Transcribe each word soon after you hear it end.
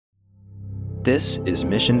This is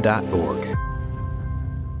Mission.org.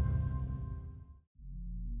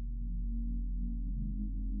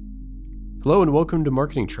 Hello and welcome to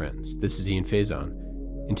Marketing Trends. This is Ian Faison.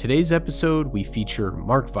 In today's episode, we feature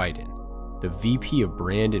Mark Weiden, the VP of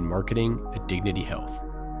Brand and Marketing at Dignity Health.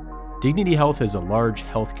 Dignity Health is a large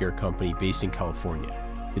healthcare company based in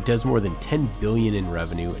California that does more than $10 billion in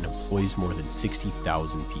revenue and employs more than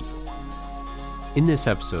 60,000 people. In this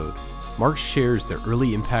episode, Mark shares the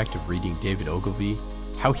early impact of reading David Ogilvy,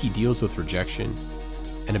 how he deals with rejection,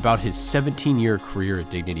 and about his 17-year career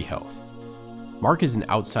at Dignity Health. Mark is an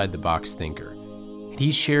outside-the-box thinker, and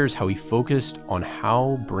he shares how he focused on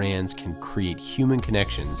how brands can create human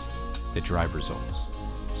connections that drive results.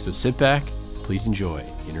 So sit back, please enjoy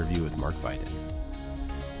the interview with Mark Weiden.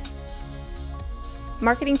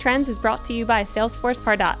 Marketing Trends is brought to you by Salesforce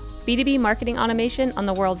Pardot, B2B marketing automation on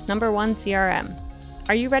the world's #1 CRM.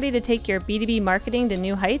 Are you ready to take your B2B marketing to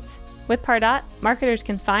new heights? With Pardot, marketers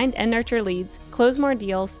can find and nurture leads, close more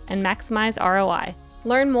deals, and maximize ROI.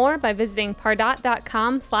 Learn more by visiting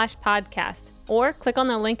pardot.com/podcast or click on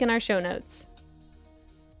the link in our show notes.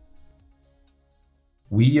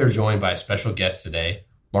 We are joined by a special guest today,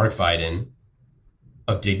 Mark Weiden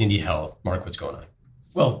of Dignity Health. Mark, what's going on?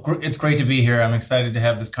 Well, it's great to be here. I'm excited to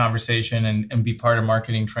have this conversation and be part of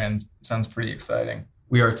Marketing Trends. Sounds pretty exciting.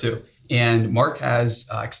 We are too. And Mark has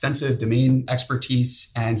extensive domain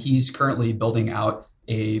expertise, and he's currently building out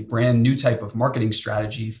a brand new type of marketing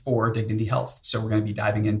strategy for Dignity Health. So we're going to be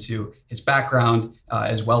diving into his background,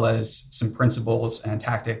 as well as some principles and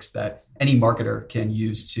tactics that any marketer can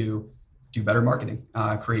use to do better marketing,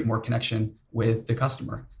 create more connection with the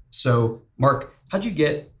customer. So Mark, how'd you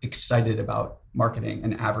get excited about marketing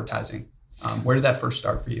and advertising? Where did that first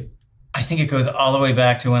start for you? I think it goes all the way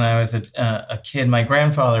back to when I was a kid. My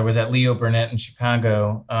grandfather was at Leo Burnett in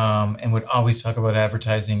Chicago and would always talk about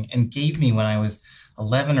advertising, and gave me, when I was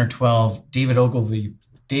 11 or 12, David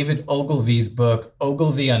Ogilvy's book,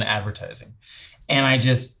 Ogilvy on Advertising. And I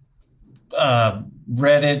just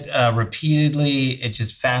read it repeatedly. It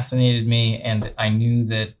just fascinated me. And I knew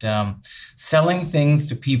that selling things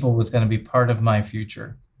to people was going to be part of my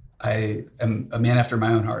future. I am a man after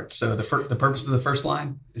my own heart. So the purpose of the first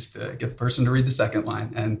line is to get the person to read the second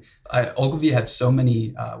line. And Ogilvy had so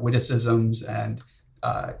many witticisms, and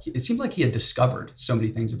it seemed like he had discovered so many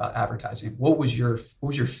things about advertising. What was your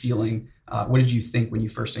feeling? What did you think when you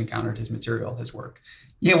first encountered his material, his work?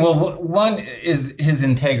 Yeah, well, one is his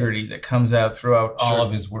integrity that comes out throughout all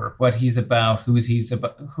of his work, what he's about, who he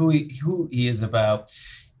is about.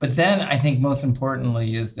 But then I think most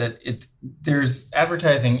importantly is that there's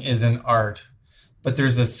advertising is an art, but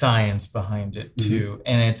there's a science behind it too. Mm-hmm.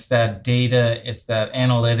 And it's that data, it's that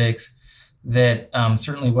analytics that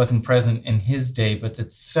certainly wasn't present in his day, but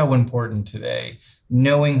that's so important today.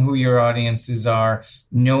 Knowing who your audiences are,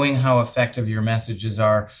 knowing how effective your messages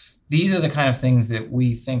are. These are the kind of things that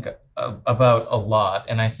we think about a lot.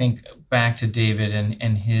 And I think back to David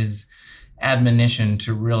and his admonition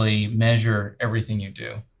to really measure everything you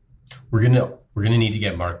do. We're gonna need to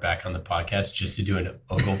get Mark back on the podcast just to do an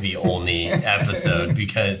Ogilvy only episode,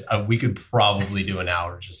 because we could probably do an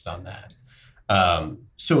hour just on that.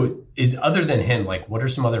 So other than him, like, what are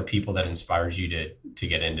some other people that inspires you to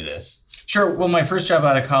get into this? Sure. Well, my first job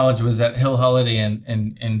out of college was at Hill Holiday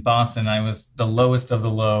in Boston. I was the lowest of the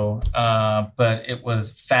low, but it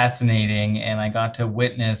was fascinating, and I got to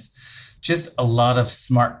witness just a lot of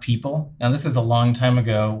smart people. Now, this is a long time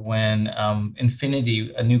ago when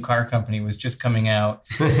Infiniti, a new car company, was just coming out.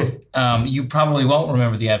 You probably won't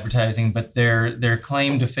remember the advertising, but their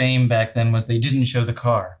claim to fame back then was they didn't show the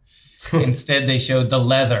car. Instead, they showed the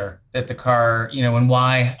leather that the car, and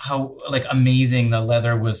how like amazing the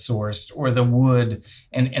leather was sourced, or the wood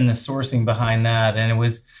and the sourcing behind that. And it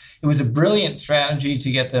was a brilliant strategy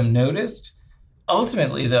to get them noticed.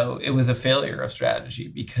 Ultimately, though, it was a failure of strategy,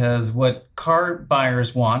 because what car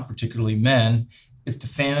buyers want, particularly men, is to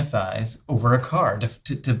fantasize over a car,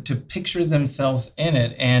 to picture themselves in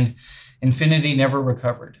it. And Infiniti never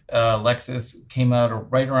recovered. Lexus came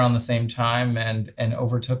out right around the same time and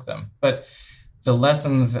overtook them. But the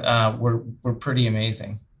lessons were pretty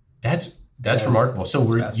amazing. That's remarkable. So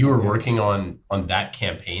you were working on that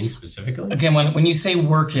campaign specifically? Again, when you say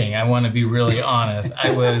working, I want to be really honest.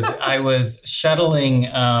 I was shuttling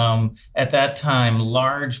at that time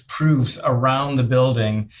large proofs around the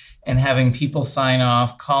building and having people sign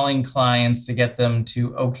off, calling clients to get them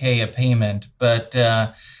to okay a payment. But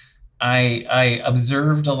I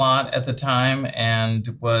observed a lot at the time,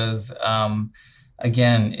 and was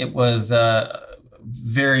it was a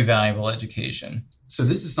very valuable education. So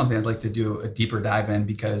this is something I'd like to do a deeper dive in,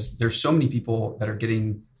 because there's so many people that are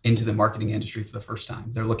getting into the marketing industry for the first time.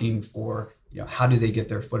 They're looking for, how do they get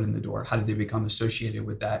their foot in the door? How do they become associated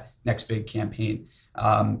with that next big campaign?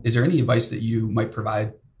 Is there any advice that you might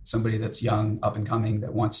provide somebody that's young, up and coming,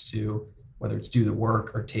 that wants to, whether it's do the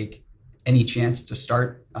work or take any chance to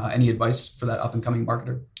start, any advice for that up and coming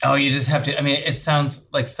marketer? Oh, you just have to, it sounds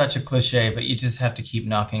like such a cliche, but you just have to keep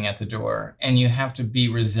knocking at the door, and you have to be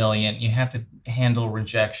resilient. You have to handle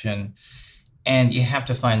rejection, and you have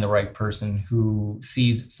to find the right person who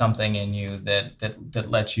sees something in you that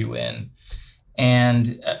lets you in.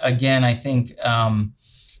 And again, I think,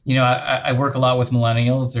 I work a lot with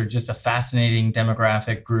millennials. They're just a fascinating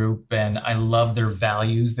demographic group, and I love their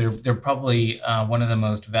values. They're probably one of the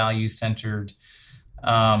most value-centered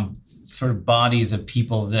sort of bodies of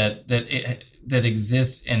people that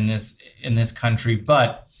exist in this country.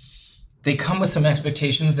 But they come with some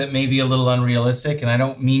expectations that may be a little unrealistic, and I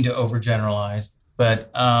don't mean to overgeneralize, but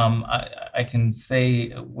I can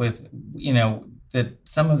say with that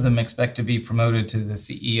some of them expect to be promoted to the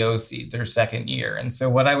CEO seat their second year. And so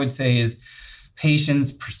what I would say is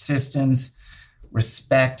patience, persistence,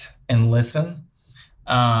 respect, and listen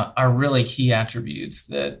are really key attributes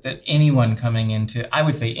that anyone coming into, I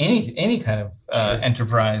would say, any kind of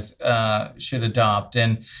enterprise should adopt.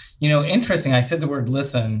 And, interesting, I said the word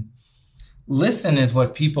listen. Listen is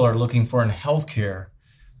what people are looking for in healthcare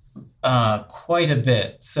quite a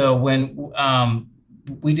bit. So when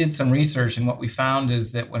we did some research, and what we found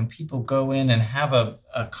is that when people go in and have a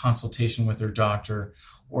consultation with their doctor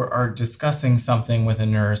or are discussing something with a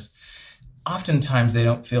nurse, oftentimes they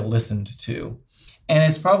don't feel listened to. And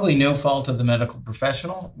it's probably no fault of the medical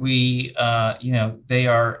professional. They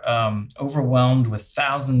are overwhelmed with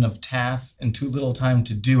thousands of tasks and too little time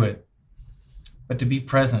to do it. But to be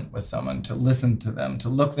present with someone, to listen to them, to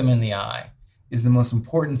look them in the eye is the most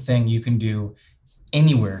important thing you can do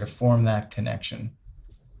anywhere to form that connection.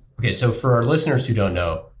 Okay, so for our listeners who don't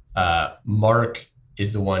know, Mark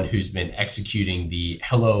is the one who's been executing the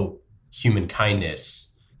Hello Human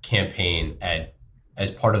Kindness campaign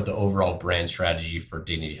as part of the overall brand strategy for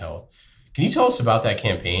Dignity Health. Can you tell us about that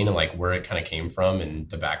campaign and where it kind of came from and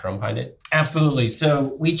the background behind it? Absolutely.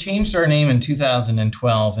 So we changed our name in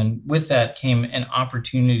 2012, and with that came an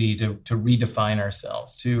opportunity to redefine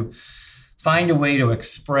ourselves, to find a way to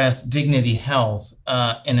express Dignity Health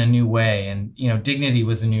in a new way. And, Dignity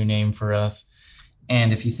was a new name for us.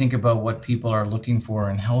 And if you think about what people are looking for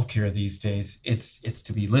in healthcare these days, it's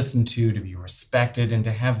to be listened to be respected, and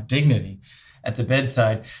to have dignity at the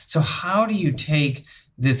bedside. So how do you take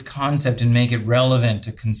this concept and make it relevant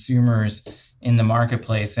to consumers in the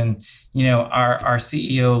marketplace? And, our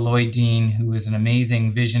CEO, Lloyd Dean, who is an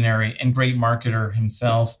amazing visionary and great marketer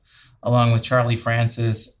himself, along with Charlie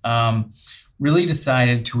Francis, really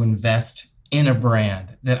decided to invest in a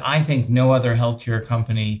brand that I think no other healthcare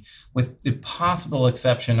company, with the possible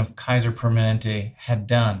exception of Kaiser Permanente, had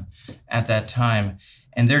done at that time.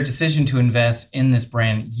 And their decision to invest in this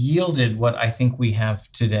brand yielded what I think we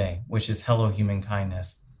have today, which is Hello Human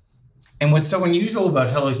Kindness. And what's so unusual about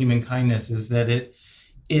Hello Human Kindness is that it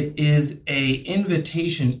is a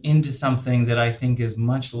invitation into something that I think is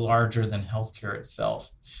much larger than healthcare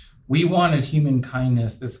itself. We wanted human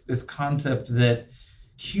kindness, this concept that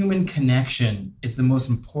human connection is the most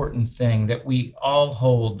important thing, that we all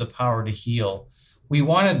hold the power to heal. We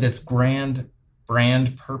wanted this grand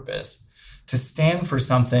brand purpose to stand for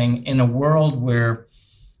something in a world where,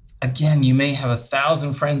 again, you may have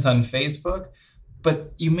 1,000 friends on Facebook,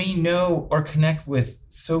 but you may know or connect with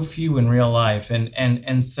so few in real life.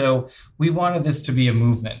 And so we wanted this to be a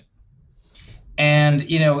movement. And,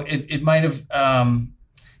 it might have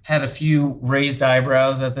had a few raised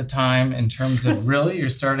eyebrows at the time in terms of, really, you're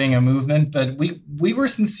starting a movement, but we were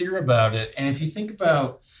sincere about it. And if you think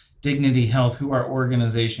about Dignity Health, who our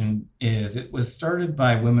organization is, it was started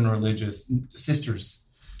by women religious sisters,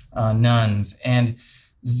 nuns, and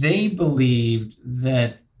they believed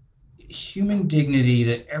that human dignity,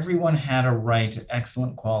 that everyone had a right to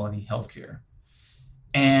excellent quality healthcare.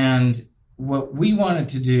 And what we wanted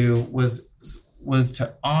to do was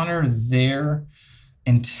to honor their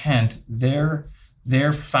intent, their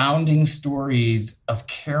founding stories of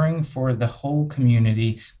caring for the whole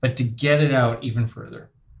community, but to get it out even further.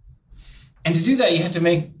 And to do that, you have to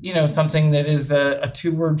make, something that is a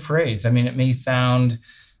two-word phrase. it may sound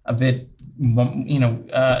a bit,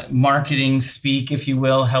 marketing speak, if you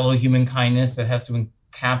will, Hello Human Kindness, that has to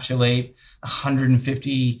encapsulate a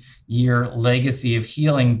 150-year legacy of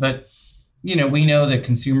healing. But, we know that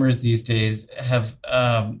consumers these days have,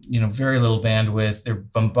 very little bandwidth. They're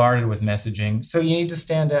bombarded with messaging. So you need to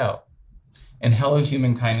stand out. And Hello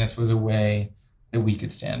Human Kindness was a way that we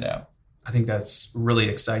could stand out. I think that's really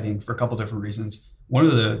exciting for a couple different reasons. One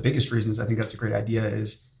of the biggest reasons I think that's a great idea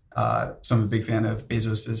is so I'm a big fan of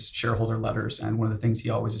Bezos's shareholder letters. And one of the things he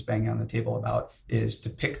always is banging on the table about is to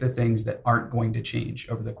pick the things that aren't going to change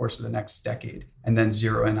over the course of the next decade and then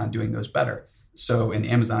zero in on doing those better. So in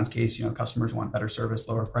Amazon's case, customers want better service,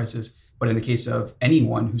 lower prices. But in the case of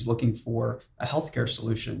anyone who's looking for a healthcare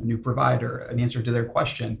solution, a new provider, an answer to their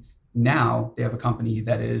question, now they have a company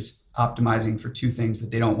that is optimizing for two things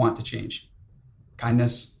that they don't want to change: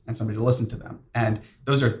 kindness and somebody to listen to them. And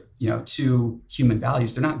those are, two human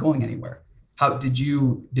values. They're not going anywhere. How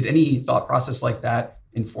did any thought process like that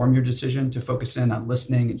inform your decision to focus in on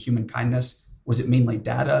listening and human kindness? Was it mainly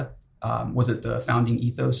data? Was it the founding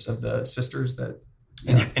ethos of the sisters that?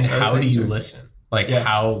 And how do you listen?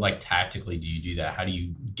 How tactically do you do that? How do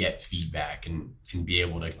you get feedback and be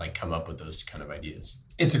able to come up with those kind of ideas?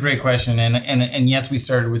 It's a great question. And yes, we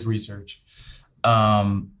started with research.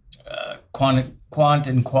 Quant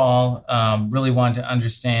and Qual really want to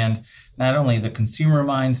understand not only the consumer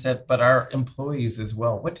mindset, but our employees as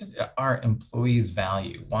well. What did our employees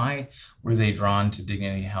value? Why were they drawn to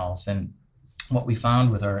Dignity Health? And what we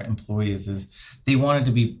found with our employees is they wanted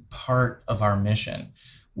to be part of our mission.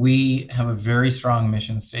 We have a very strong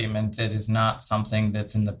mission statement that is not something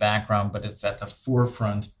that's in the background, but it's at the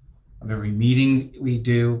forefront of every meeting we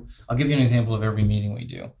do. I'll give you an example of every meeting we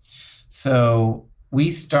do. So we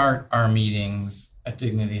start our meetings at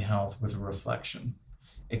Dignity Health with a reflection.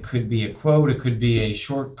 It could be a quote, it could be a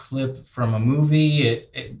short clip from a movie,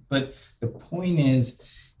 but the point is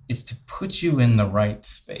to put you in the right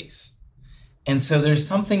space. And so there's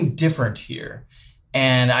something different here.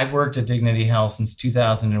 And I've worked at Dignity Health since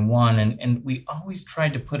 2001, and we always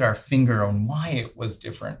tried to put our finger on why it was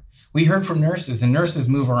different. We heard from nurses, and nurses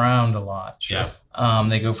move around a lot. Yeah.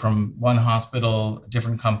 They go from one hospital, a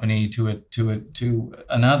different company to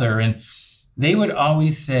another, and they would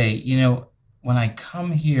always say, when I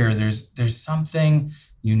come here, there's something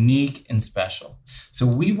unique and special. So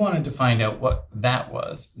we wanted to find out what that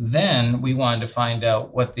was. Then we wanted to find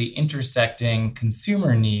out what the intersecting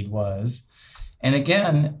consumer need was. And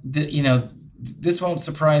again, this won't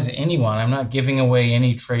surprise anyone. I'm not giving away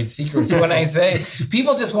any trade secrets when I say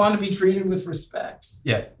people just want to be treated with respect.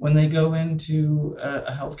 Yeah. When they go into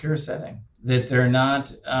a healthcare setting, that they're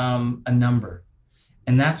not a number.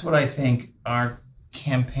 And that's what I think our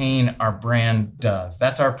campaign, our brand does.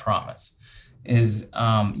 That's our promise is,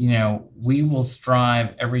 we will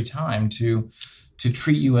strive every time to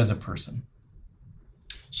treat you as a person.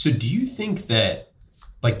 So do you think that,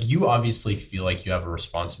 you obviously feel like you have a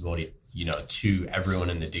responsibility, to everyone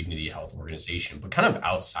in the Dignity Health organization, but kind of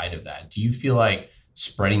outside of that, do you feel like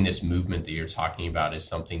spreading this movement that you're talking about is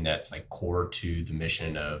something that's core to the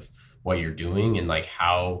mission of what you're doing? And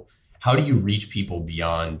how do you reach people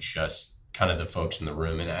beyond just kind of the folks in the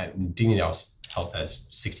room? And Dignity Health has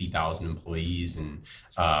 60,000 employees and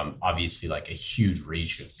obviously a huge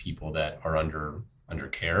reach of people that are under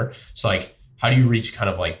care. So how do you reach kind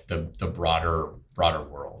of the broader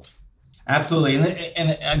world? Absolutely.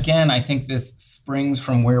 And again, I think this springs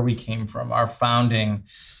from where we came from, our founding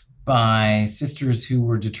by sisters who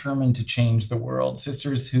were determined to change the world,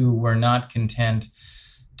 sisters who were not content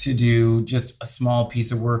to do just a small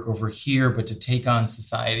piece of work over here, but to take on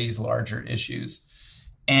society's larger issues.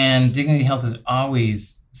 And Dignity Health has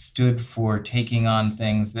always stood for taking on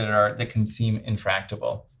things that can seem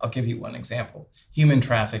intractable. I'll give you one example. Human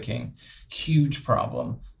trafficking, huge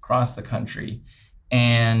problem across the country.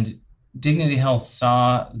 And Dignity Health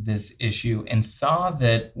saw this issue and saw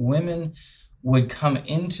that women would come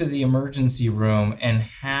into the emergency room and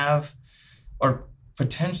have, or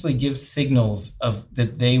potentially give signals of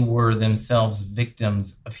that they were themselves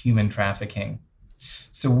victims of human trafficking.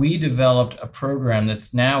 So we developed a program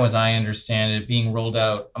that's now, as I understand it, being rolled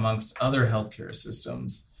out amongst other healthcare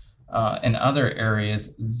systems and other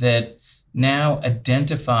areas that now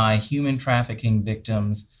identify human trafficking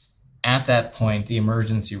victims at that point, the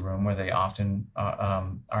emergency room where they often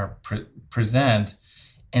present.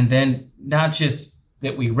 And then not just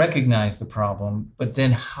that we recognize the problem, but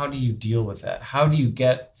then how do you deal with that? How do you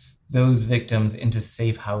get those victims into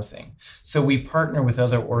safe housing? So we partner with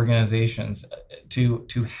other organizations to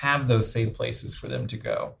have those safe places for them to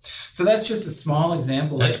go. So that's just a small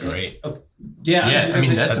example. That's great. Yeah.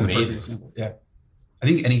 That's amazing. Yeah. I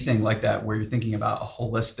think anything like that where you're thinking about a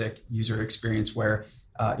holistic user experience where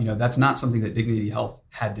that's not something that Dignity Health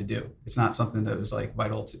had to do. It's not something that was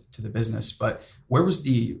vital to the business. But where was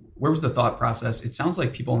the thought process? It sounds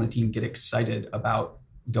like people on the team get excited about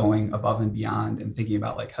going above and beyond and thinking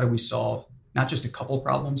about how do we solve not just a couple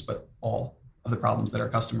problems, but all. of the problems that our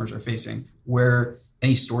customers are facing. Where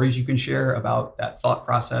any stories you can share about that thought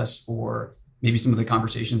process, or maybe some of the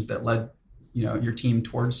conversations that led, your team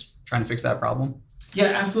towards trying to fix that problem? Yeah,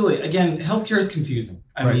 absolutely. Again, healthcare is confusing.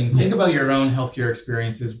 I mean, think about your own healthcare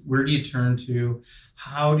experiences. Where do you turn to?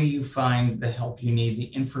 How do you find the help you need, the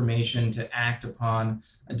information to act upon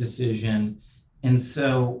a decision? And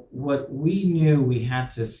so what we knew we had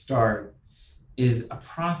to start is a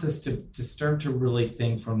process to start to really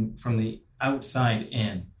think from the outside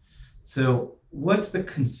in. So what's the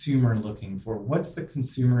consumer looking for? What's the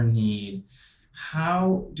consumer need?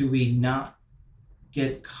 How do we not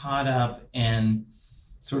get caught up in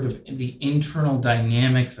sort of the internal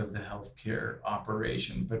dynamics of the healthcare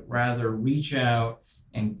operation, but rather reach out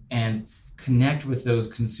and connect with those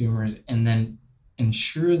consumers and then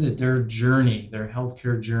ensure that their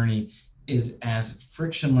healthcare journey is as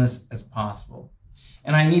frictionless as possible.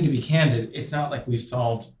 And I need to be candid, it's not like we've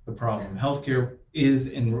solved the problem. Healthcare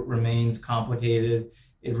is and remains complicated.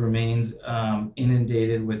 It remains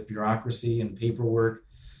inundated with bureaucracy and paperwork.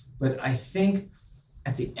 But I think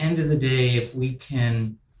at the end of the day, if we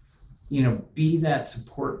can, be that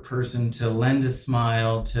support person to lend a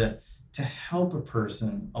smile, to help a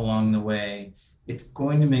person along the way, it's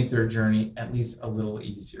going to make their journey at least a little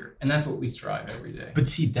easier. And that's what we strive every day. But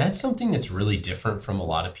see, that's something that's really different from a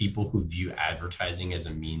lot of people who view advertising as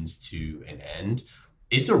a means to an end.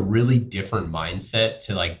 It's a really different mindset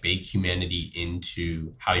to bake humanity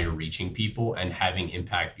into how you're reaching people and having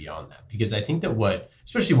impact beyond that. Because I think that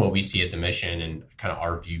especially what we see at the mission and kind of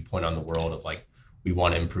our viewpoint on the world of we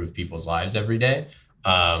want to improve people's lives every day,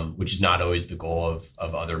 which is not always the goal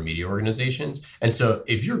of other media organizations. And so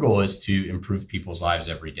if your goal is to improve people's lives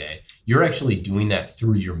every day, you're actually doing that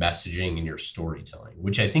through your messaging and your storytelling,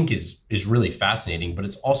 which I think is really fascinating, but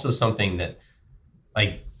it's also something that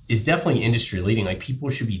is definitely industry leading. People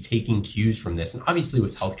should be taking cues from this. And obviously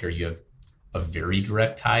with healthcare, you have a very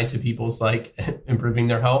direct tie to people's improving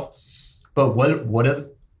their health. But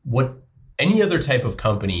what any other type of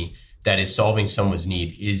company that is solving someone's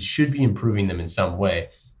need should be improving them in some way.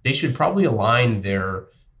 They should probably align their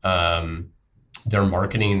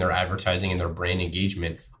marketing and their advertising and their brand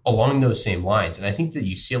engagement along those same lines. And I think that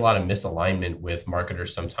you see a lot of misalignment with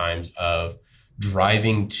marketers sometimes of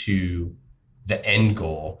driving to the end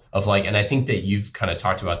goal of and I think that you've kind of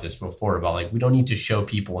talked about this before about we don't need to show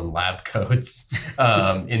people in lab coats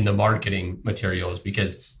in the marketing materials,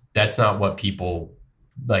 because that's not what people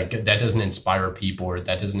that doesn't inspire people, or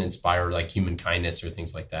that doesn't inspire human kindness or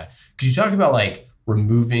things like that. Could you talk about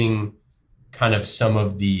removing kind of some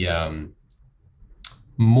of the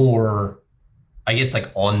more, I guess,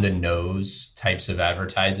 on the nose types of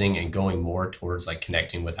advertising and going more towards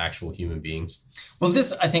connecting with actual human beings? Well,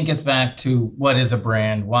 this I think gets back to what is a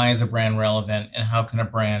brand, why is a brand relevant, and how can a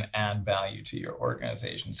brand add value to your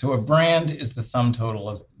organization? So a brand is the sum total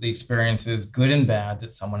of the experiences, good and bad,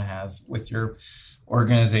 that someone has with your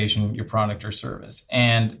organization, your product or service.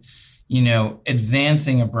 And,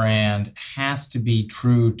 advancing a brand has to be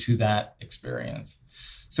true to that experience.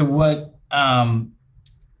 So what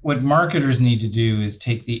marketers need to do is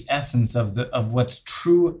take the essence of what's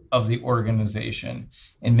true of the organization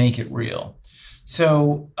and make it real.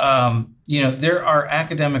 So, there are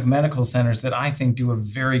academic medical centers that I think do a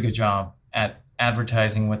very good job at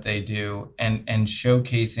advertising what they do and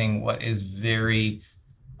showcasing what is very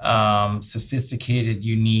sophisticated,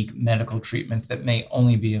 unique medical treatments that may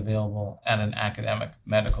only be available at an academic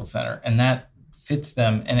medical center. And that fits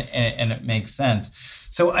them and it makes sense.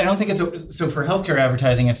 So I don't think so for healthcare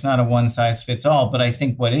advertising, it's not a one size fits all, but I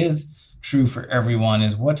think what is true for everyone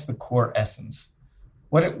is what's the core essence?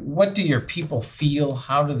 What do your people feel?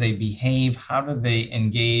 How do they behave? How do they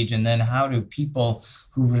engage? And then how do people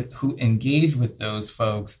who engage with those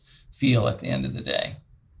folks feel at the end of the day?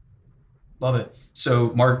 Love it.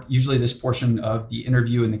 So Mark, usually this portion of the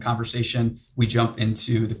interview and the conversation, we jump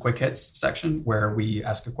into the quick hits section where we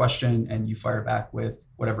ask a question and you fire back with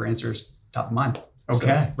whatever answer is top of mind. Okay.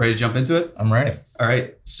 So, ready to jump into it? I'm ready. All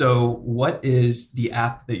right. So what is the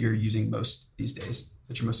app that you're using most these days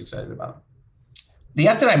that you're most excited about? The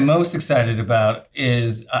app that I'm most excited about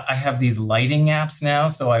is I have these lighting apps now.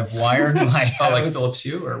 So I've wired my house. Oh, like Philips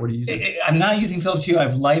Hue, or what are you using? I'm not using Philips Hue. I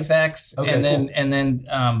have LifeX, okay, and then cool. and then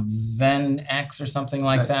VenX or something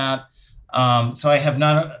like nice. that. So I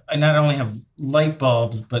not only have light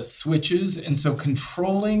bulbs but switches, and so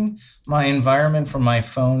controlling my environment from my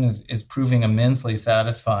phone is proving immensely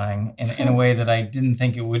satisfying in a way that I didn't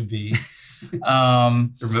think it would be. The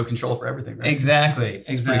remote control for everything, right? Exactly.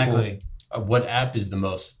 Cool. What app is the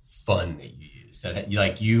most fun that you use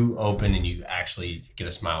that you open and you actually get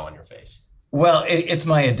a smile on your face? Well, it's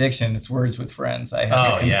my addiction. It's Words with Friends. I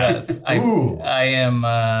have to confess. I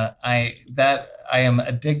am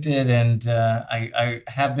addicted, and I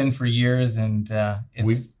have been for years. And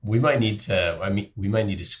we might need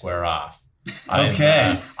to square off.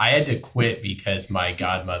 Okay. I had to quit because my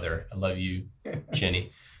godmother, I love you, Jenny.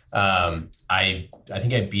 I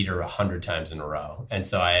think I beat her 100 times in a row, and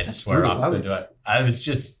so I had to swear off.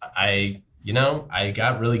 I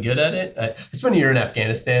got really good at it. I spent a year in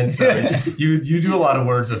Afghanistan, so you do a lot of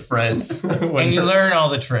Words with Friends. And you learn all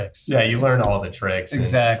the tricks. Yeah, you learn all the tricks.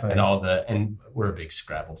 Exactly. And we're a big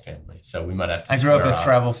Scrabble family, so we might have to I grew up with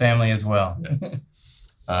Scrabble family as well.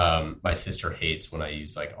 Yeah. My sister hates when I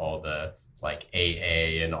use like all the like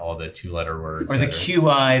AA and all the 2-letter words. Or the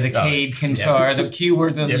QI, the Cade, Kentar, the Q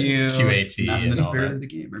words of you. QAT. Not in the spirit of the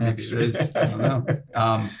game. Or maybe it is. I don't know.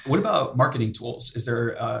 What about marketing tools? Is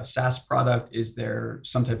there a SaaS product? Is there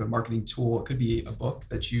some type of marketing tool? It could be a book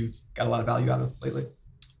that you've got a lot of value out of lately.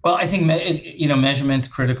 Well, I think measurement's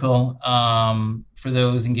critical for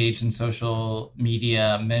those engaged in social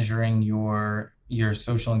media. Measuring your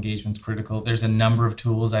social engagement's critical. There's a number of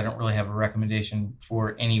tools. I don't really have a recommendation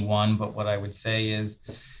for any one, but what I would say is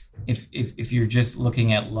if you're just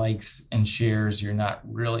looking at likes and shares, you're not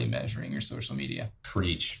really measuring your social media.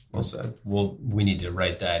 Preach. Well said. We need to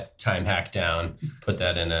write that time hack down, put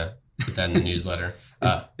that in the newsletter.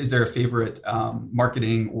 Is there a favorite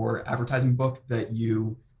marketing or advertising book that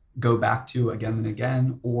you go back to again and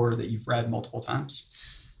again, or that you've read multiple times?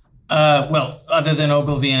 Well, other than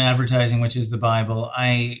Ogilvy and Advertising, which is the Bible,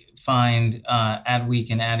 I find Adweek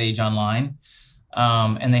and Ad Age Online.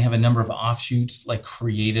 And they have a number of offshoots like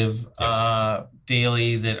Creative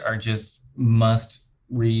Daily that are just must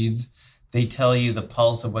reads. They tell you the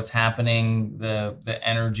pulse of what's happening, the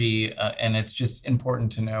energy, and it's just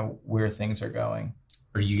important to know where things are going.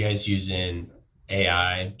 Are you guys using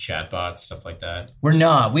AI, chatbots, stuff like that? We're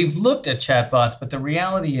not. We've looked at chatbots, but the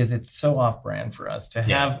reality is it's so off-brand for us to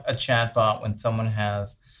have a chatbot when someone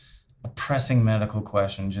has a pressing medical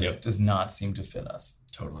question does not seem to fit us.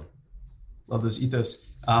 Totally. Love those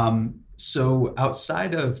ethos. So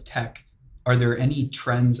outside of tech, are there any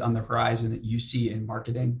trends on the horizon that you see in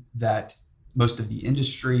marketing that most of the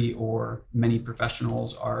industry or many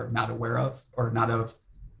professionals are not aware of, or not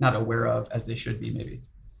aware of as they should be maybe?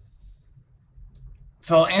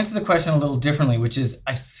 So I'll answer the question a little differently, which is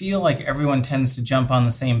I feel like everyone tends to jump on the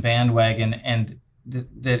same bandwagon and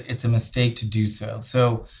that it's a mistake to do so.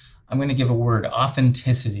 So I'm going to give a word,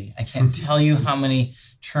 authenticity. I can't tell you how many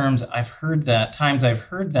times I've heard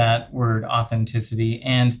that word, authenticity.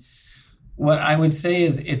 And what I would say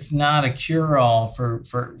is it's not a cure-all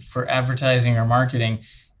for advertising or marketing.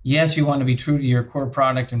 Yes, you want to be true to your core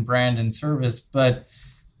product and brand and service, but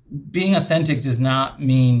being authentic does not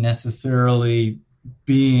mean necessarily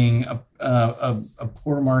being a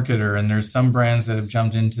poor marketer. And there's some brands that have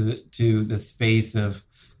jumped into the space of,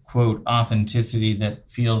 quote, authenticity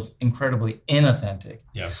that feels incredibly inauthentic.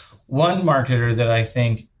 Yeah. One marketer that I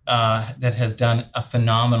think that has done a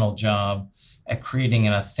phenomenal job at creating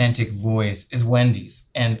an authentic voice is Wendy's.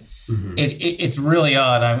 And it's really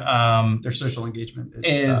odd. Their social engagement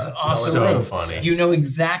is awesome. So funny. You know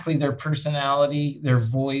exactly their personality, their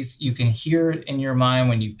voice. You can hear it in your mind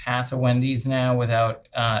when you pass a Wendy's now without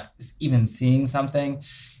even seeing something.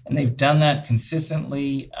 And they've done that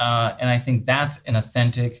consistently. And I think that's an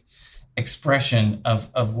authentic expression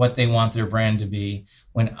of what they want their brand to be.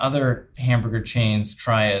 When other hamburger chains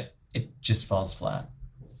try it, it just falls flat.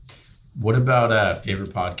 What about favorite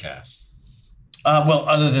podcasts? Well,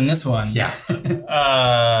 other than this one,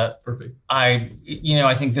 perfect. I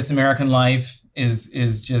think This American Life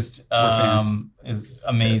is just is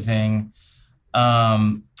amazing.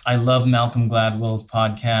 I love Malcolm Gladwell's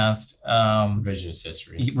podcast, Revisionist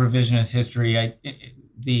History.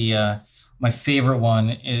 My favorite one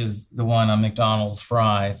is the one on McDonald's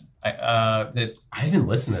fries. I haven't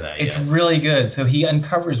listened to that yet. It's really good. So he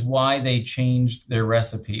uncovers why they changed their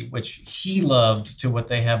recipe, which he loved, to what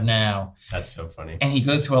they have now. That's so funny. And he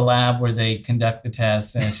goes to a lab where they conduct the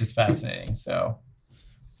tests, and it's just fascinating. So,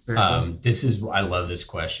 Very cool. I love this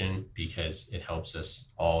question because it helps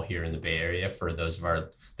us all here in the Bay Area. For those of our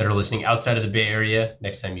that are listening outside of the Bay Area,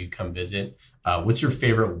 next time you come visit, what's your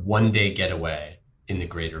favorite one-day getaway in the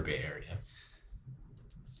greater Bay Area?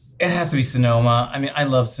 It has to be Sonoma. I mean, I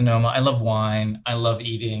love Sonoma. I love wine. I love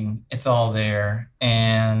eating. It's all there.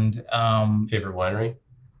 And favorite winery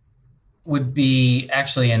would be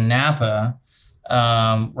actually in Napa,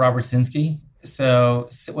 Robert Sinskey. So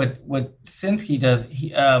what Sinskey does,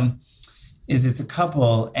 it's a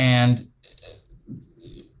couple, and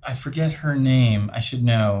I forget her name. I should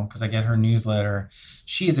know because I get her newsletter.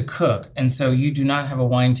 She is a cook. And so you do not have a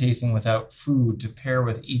wine tasting without food to pair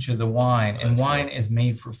with each of the wine. And wine is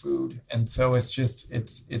made for food. And so it's just,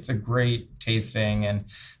 it's a great tasting. And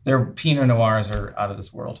their Pinot Noirs are out of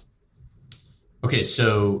this world. Okay,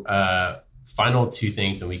 so final two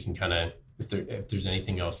things, and we can kind of, if there's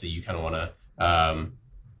anything else that you kind of want to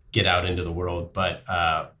get out into the world, but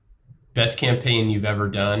best campaign you've ever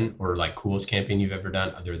done, or like coolest campaign you've ever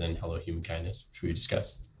done other than Hello Human Kindness, which we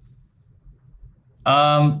discussed?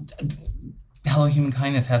 Hello Human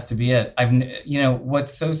Kindness has to be it.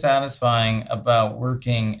 What's so satisfying about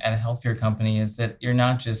working at a healthcare company is that you're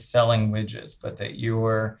not just selling widgets, but that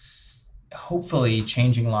you're hopefully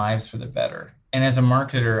changing lives for the better. And as a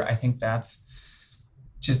marketer, I think that's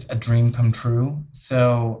just a dream come true.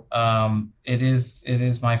 So it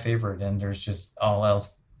is my favorite, and there's just all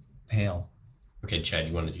else pale. Okay, Chad,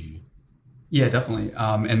 you want to do? Yeah, definitely.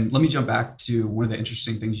 And let me jump back to one of the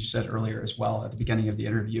interesting things you said earlier as well at the beginning of the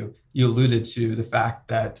interview. You alluded to the fact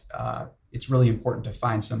that it's really important to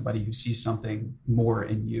find somebody who sees something more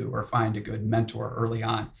in you, or find a good mentor early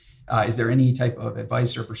on. Is there any type of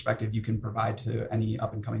advice or perspective you can provide to any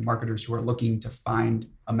up-and-coming marketers who are looking to find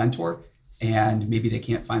a mentor and maybe they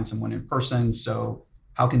can't find someone in person? So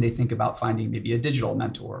how can they think about finding maybe a digital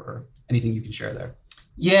mentor, or anything you can share there?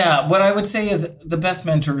 Yeah, what I would say is the best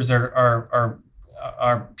mentors are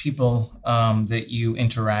people that you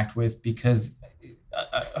interact with, because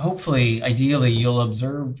hopefully, ideally, you'll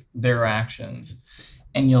observe their actions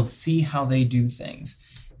and you'll see how they do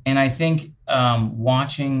things. And I think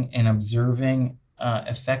watching and observing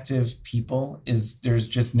effective people there's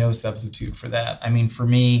just no substitute for that. I mean, for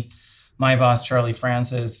me, my boss, Charlie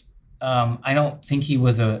Francis, I don't think he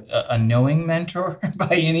was a knowing mentor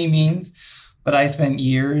by any means. But I spent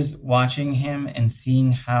years watching him and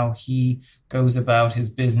seeing how he goes about his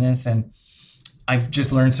business. And I've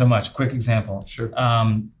just learned so much. Quick example. Sure.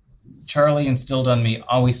 Charlie instilled on me,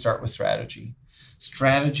 always start with strategy.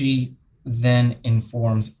 Strategy then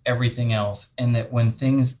informs everything else. And that when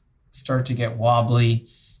things start to get wobbly,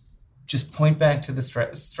 just point back to the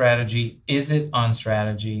strategy. Is it on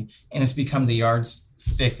strategy? And it's become the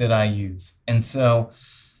yardstick that I use. And so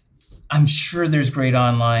I'm sure there's great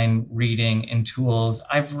online reading and tools.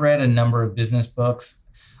 I've read a number of business books.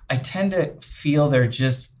 I tend to feel they're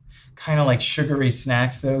just kind of like sugary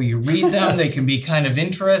snacks, though. You read them, they can be kind of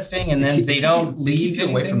interesting, and then they don't leave you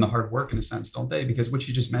away from the hard work in a sense, don't they? Because what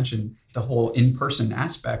you just mentioned, the whole in-person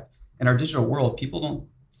aspect in our digital world, people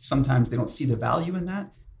sometimes they don't see the value in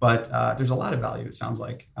that, but there's a lot of value, it sounds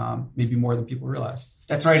like, maybe more than people realize.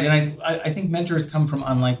 That's right. And I think mentors come from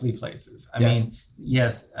unlikely places. I mean,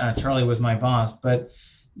 yes, Charlie was my boss, but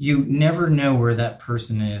you never know where that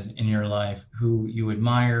person is in your life, who you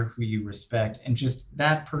admire, who you respect. And just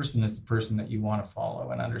that person is the person that you want to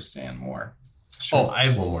follow and understand more. Sure. Oh, I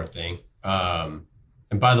have one more thing.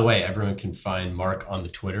 And by the way, everyone can find Mark on the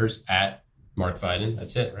Twitters at Mark Weiden.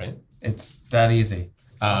 That's it, right? It's that easy.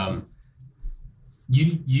 Awesome.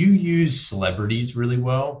 You use celebrities really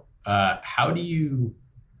well. How do you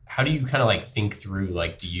kind of like think through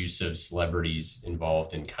like the use of celebrities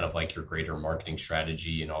involved in kind of like your greater marketing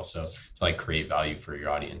strategy, and also to like create value for your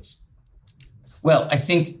audience? Well, I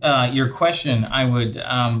think your question I would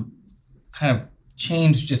kind of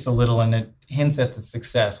change just a little, and it hints at the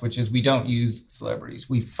success, which is we don't use celebrities.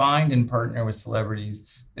 We find and partner with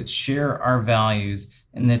celebrities that share our values,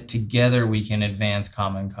 and that together we can advance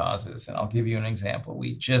common causes. And I'll give you an example.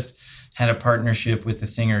 We just had a partnership with the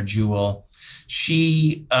singer Jewel.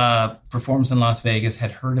 She performs in Las Vegas,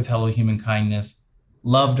 had heard of Hello Human Kindness,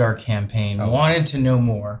 loved our campaign, wanted to know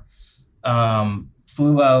more,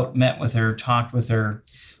 flew out, met with her, talked with her.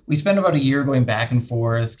 We spent about a year going back and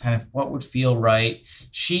forth, kind of what would feel right.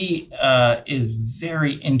 She is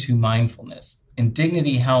very into mindfulness, and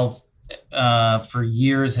Dignity Health for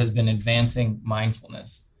years has been advancing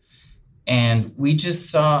mindfulness. And we just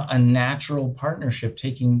saw a natural partnership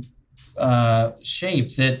taking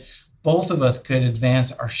shape that both of us could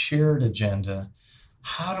advance our shared agenda.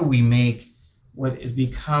 How do we make what has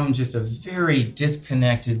become just a very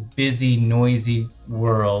disconnected, busy, noisy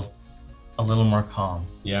world a little more calm?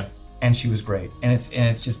 Yeah. And she was great. And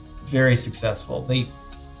it's just very successful. The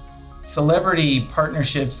celebrity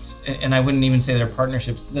partnerships, and I wouldn't even say they're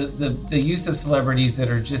partnerships, the use of celebrities that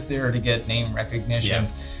are just there to get name recognition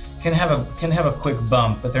can have a quick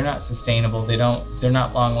bump, but they're not sustainable. They're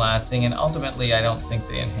not long lasting, and ultimately I don't think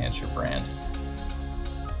they enhance your brand.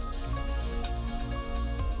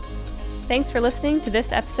 Thanks for listening to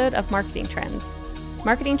this episode of Marketing Trends.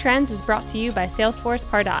 Marketing Trends is brought to you by Salesforce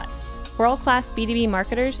Pardot. World-class B2B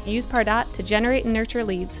marketers use Pardot to generate and nurture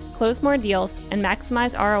leads, close more deals, and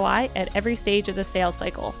maximize ROI at every stage of the sales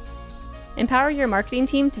cycle. Empower your marketing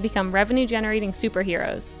team to become revenue-generating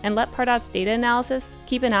superheroes, and let Pardot's data analysis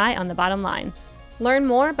keep an eye on the bottom line. Learn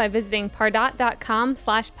more by visiting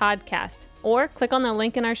pardot.com/podcast or click on the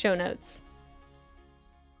link in our show notes.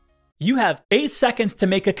 You have 8 seconds to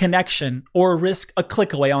make a connection or risk a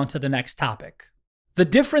click away onto the next topic. The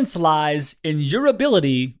difference lies in your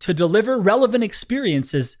ability to deliver relevant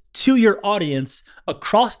experiences to your audience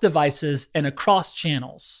across devices and across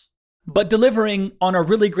channels. But delivering on a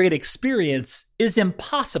really great experience is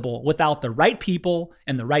impossible without the right people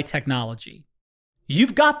and the right technology.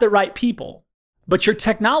 You've got the right people, but your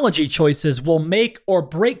technology choices will make or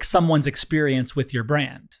break someone's experience with your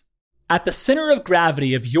brand. At the center of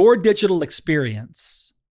gravity of your digital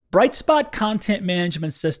experience, Brightspot Content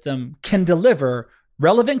Management System can deliver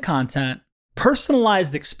relevant content,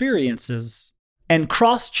 personalized experiences, and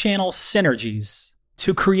cross-channel synergies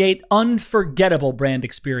to create unforgettable brand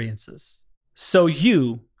experiences, so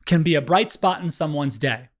you can be a bright spot in someone's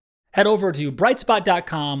day. Head over to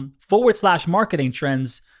brightspot.com/marketing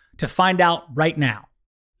trends to find out right now.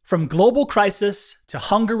 From global crisis to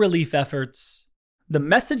hunger relief efforts, the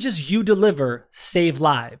messages you deliver save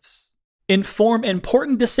lives, inform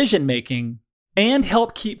important decision-making, and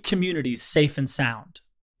help keep communities safe and sound.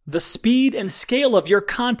 The speed and scale of your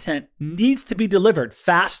content needs to be delivered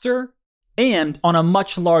faster and on a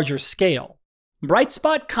much larger scale.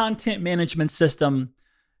 Brightspot Content Management System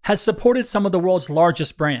has supported some of the world's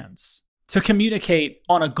largest brands to communicate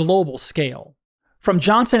on a global scale. From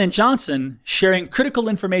Johnson & Johnson sharing critical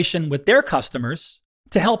information with their customers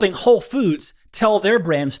to helping Whole Foods tell their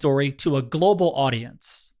brand story to a global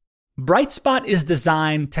audience. Brightspot is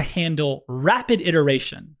designed to handle rapid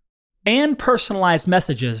iteration and personalized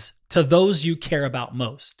messages to those you care about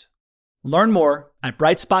most. Learn more at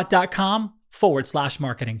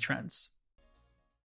brightspot.com/marketing trends.